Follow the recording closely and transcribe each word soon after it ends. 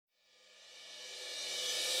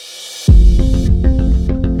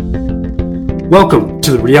Welcome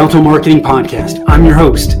to the Rialto Marketing Podcast. I'm your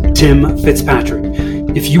host, Tim Fitzpatrick.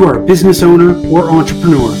 If you are a business owner or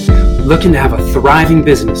entrepreneur looking to have a thriving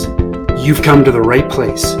business, you've come to the right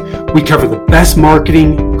place. We cover the best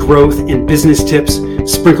marketing, growth, and business tips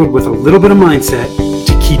sprinkled with a little bit of mindset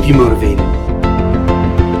to keep you motivated.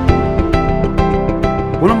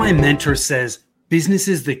 One of my mentors says,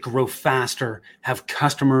 businesses that grow faster have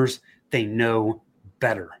customers they know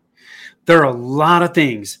better. There are a lot of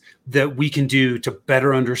things that we can do to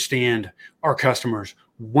better understand our customers.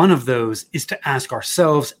 One of those is to ask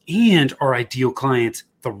ourselves and our ideal clients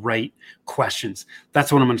the right questions.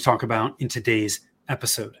 That's what I'm going to talk about in today's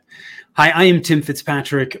episode. Hi, I am Tim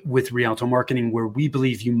Fitzpatrick with Rialto Marketing, where we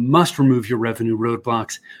believe you must remove your revenue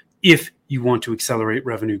roadblocks if you want to accelerate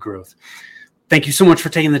revenue growth. Thank you so much for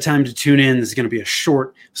taking the time to tune in. This is going to be a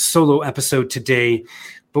short solo episode today.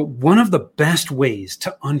 But one of the best ways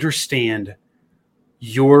to understand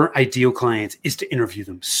your ideal clients is to interview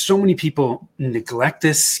them. So many people neglect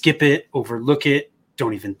this, skip it, overlook it,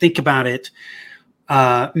 don't even think about it.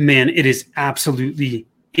 Man, it is absolutely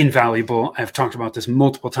invaluable. I've talked about this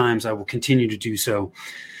multiple times. I will continue to do so.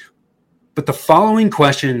 But the following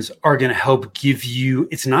questions are going to help give you,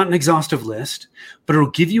 it's not an exhaustive list, but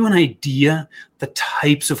it'll give you an idea the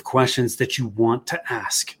types of questions that you want to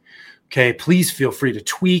ask. Okay, please feel free to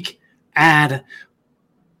tweak, add,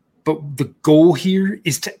 but the goal here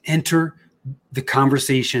is to enter the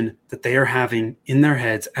conversation that they are having in their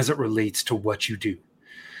heads as it relates to what you do.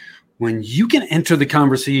 When you can enter the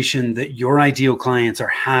conversation that your ideal clients are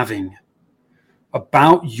having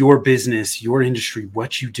about your business, your industry,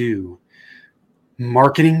 what you do,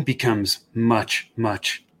 marketing becomes much,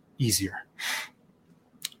 much easier.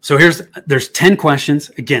 So there's 10 questions.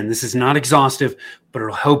 Again, this is not exhaustive, but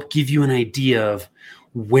it'll help give you an idea of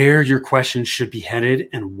where your questions should be headed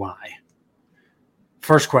and why.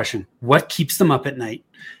 First question, what keeps them up at night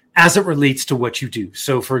as it relates to what you do?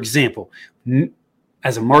 So for example,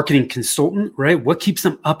 as a marketing consultant, right, what keeps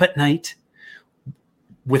them up at night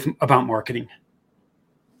about marketing?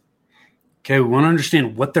 Okay, we want to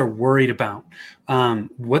understand what they're worried about,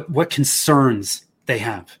 what concerns they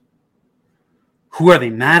have. Who are they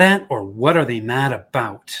mad at, or what are they mad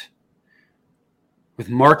about? With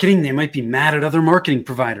marketing, they might be mad at other marketing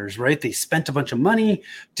providers, right? They spent a bunch of money,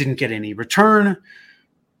 didn't get any return,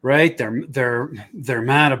 right? They're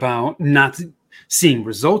mad about not seeing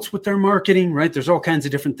results with their marketing, right? There's all kinds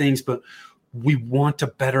of different things, but we want to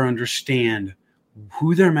better understand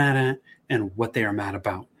who they're mad at and what they are mad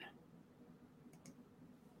about.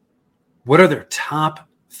 What are their top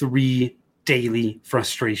 3 daily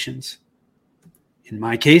frustrations? In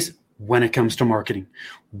my case, when it comes to marketing,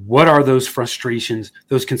 what are those frustrations,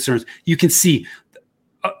 those concerns? You can see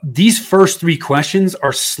these first 3 questions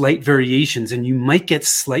are slight variations, and you might get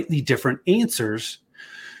slightly different answers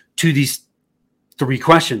to these 3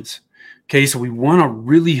 questions. Okay, so we want to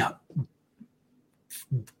really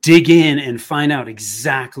dig in and find out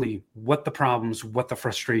exactly what the problems, what the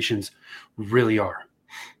frustrations really are.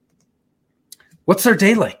 What's their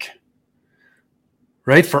day like?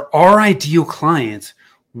 Right? For our ideal clients,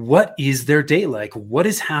 what is their day like? What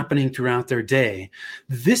is happening throughout their day?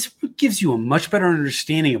 This gives you a much better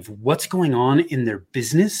understanding of what's going on in their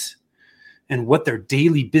business and what their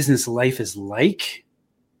daily business life is like.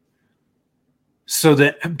 So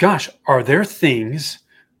that, gosh, are there things,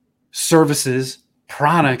 services,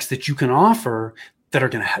 products that you can offer that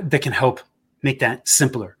can help make that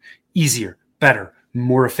simpler, easier, better,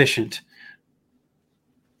 more efficient?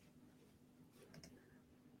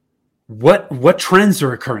 What trends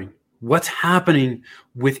are occurring? What's happening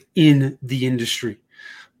within the industry?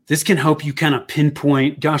 This can help you kind of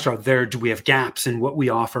pinpoint, gosh, do we have gaps in what we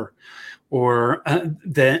offer? Or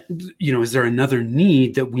is there another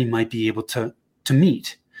need that we might be able to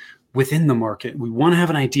meet within the market? We want to have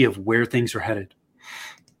an idea of where things are headed.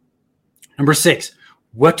 Number 6,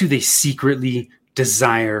 what do they secretly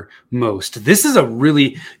desire most? This is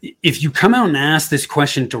if you come out and ask this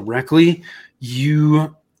question directly,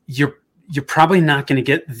 you're probably not going to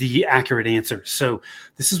get the accurate answer. So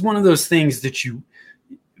this is one of those things that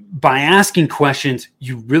by asking questions,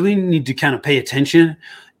 you really need to kind of pay attention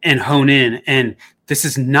and hone in. And this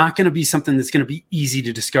is not going to be something that's going to be easy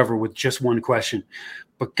to discover with just one question.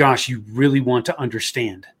 But gosh, you really want to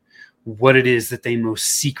understand what it is that they most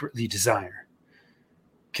secretly desire.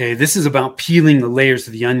 Okay, this is about peeling the layers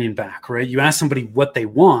of the onion back, right? You ask somebody what they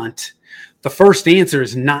want, the first answer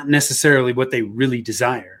is not necessarily what they really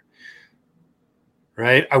desire.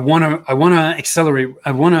 Right? I want to accelerate.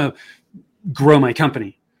 I want to grow my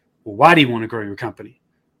company. Well, why do you want to grow your company?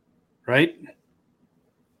 Right?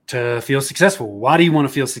 to feel successful. Why do you want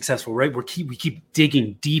to feel successful, right? We keep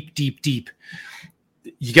digging deep.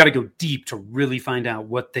 You got to go deep to really find out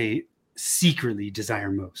what they secretly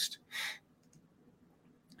desire most.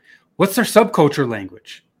 What's their subculture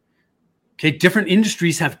language? Okay, different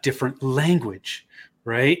industries have different language,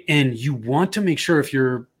 right? And you want to make sure if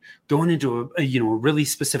you're going into a really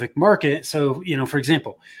specific market. So, for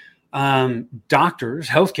example, doctors,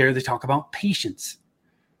 healthcare, they talk about patients,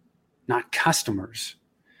 not customers.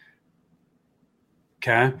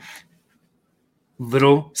 Okay.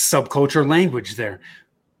 Little subculture language there.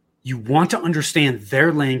 You want to understand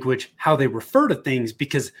their language, how they refer to things,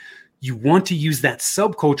 because you want to use that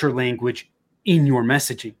subculture language in your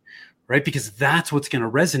messaging, right? Because that's what's going to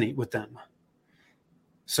resonate with them.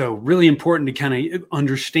 So really important to kind of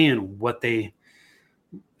understand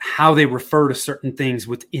how they refer to certain things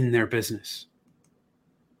within their business.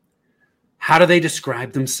 How do they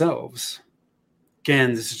describe themselves?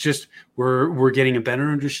 Again, this is just, we're getting a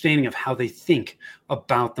better understanding of how they think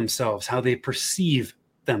about themselves, how they perceive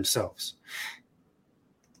themselves.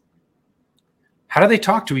 How do they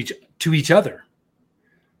talk to each other?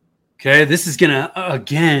 Okay, this is going to,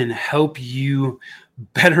 again, help you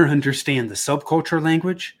better understand the subculture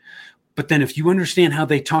language. But then if you understand how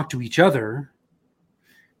they talk to each other,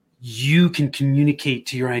 you can communicate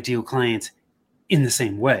to your ideal clients in the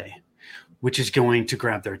same way, which is going to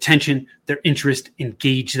grab their attention, their interest,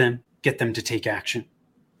 engage them, get them to take action.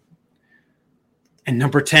 And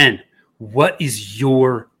number 10, what is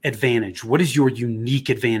your advantage? What is your unique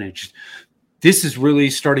advantage? This is really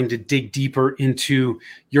starting to dig deeper into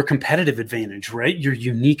your competitive advantage, right? Your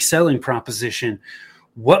unique selling proposition.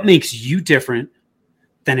 What makes you different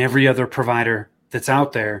than every other provider that's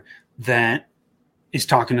out there that is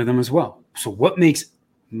talking to them as well? So what makes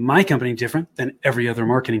my company different than every other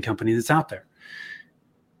marketing company that's out there?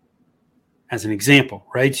 As an example,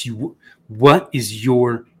 right? So what is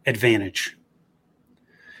your advantage?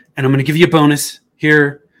 And I'm going to give you a bonus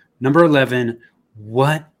here. Number 11,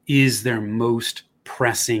 what is their most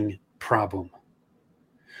pressing problem?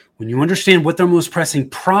 When you understand what their most pressing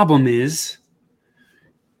problem is,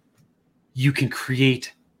 you can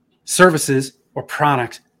create services or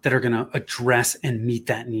products that are going to address and meet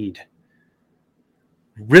that need.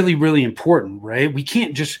 Really, really important, right? We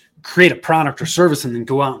can't just create a product or service and then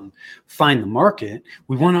go out and find the market.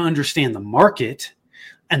 We want to understand the market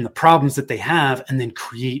and the problems that they have, and then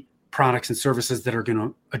create products and services that are going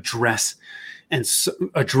to address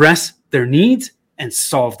their needs and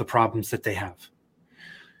solve the problems that they have.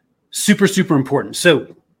 Super, super important.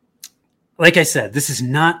 So, like I said, this is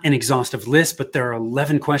not an exhaustive list, but there are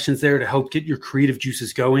 11 questions there to help get your creative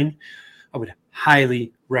juices going. I would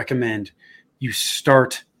highly recommend you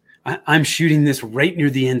start. I'm shooting this right near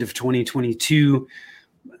the end of 2022.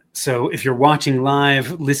 So if you're watching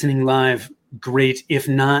live, listening live, great. If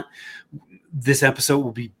not, this episode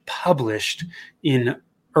will be published in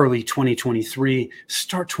early 2023.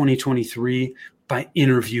 Start 2023 by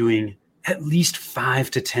interviewing at least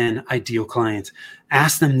 5 to 10 ideal clients.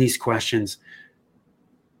 Ask them these questions.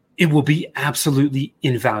 It will be absolutely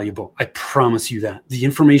invaluable. I promise you that. The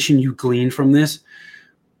information you glean from this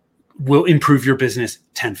will improve your business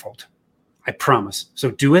tenfold. I promise.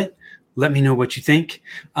 So do it. Let me know what you think.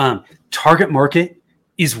 Target market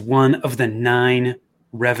is one of the 9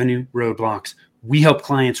 revenue roadblocks we help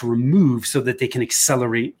clients remove so that they can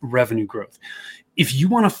accelerate revenue growth. If you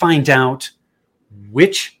want to find out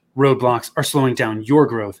which roadblocks are slowing down your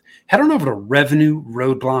growth, head on over to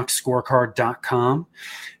revenueroadblockscorecard.com.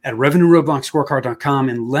 At revenueroadblockscorecard.com,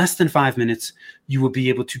 in less than 5 minutes, you will be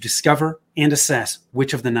able to discover and assess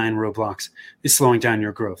which of the 9 roadblocks is slowing down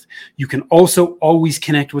your growth. You can also always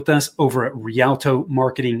connect with us over at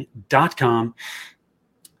rialtomarketing.com.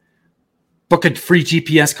 Book a free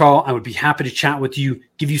GPS call. I would be happy to chat with you,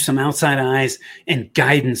 give you some outside eyes and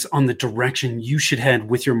guidance on the direction you should head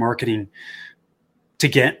with your marketing to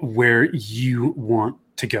get where you want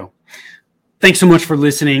to go. Thanks so much for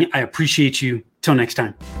listening. I appreciate you. Till next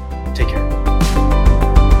time, take care.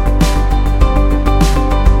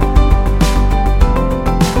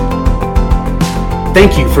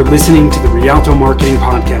 Thank you for listening to the Rialto Marketing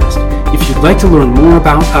Podcast. If you'd like to learn more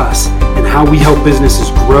about us and how we help businesses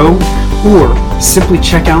grow, or simply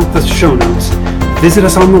check out the show notes, visit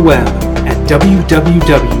us on the web at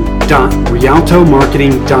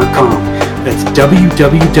www.rialtomarketing.com. That's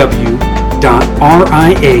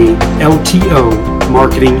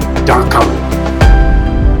www.rialtomarketing.com.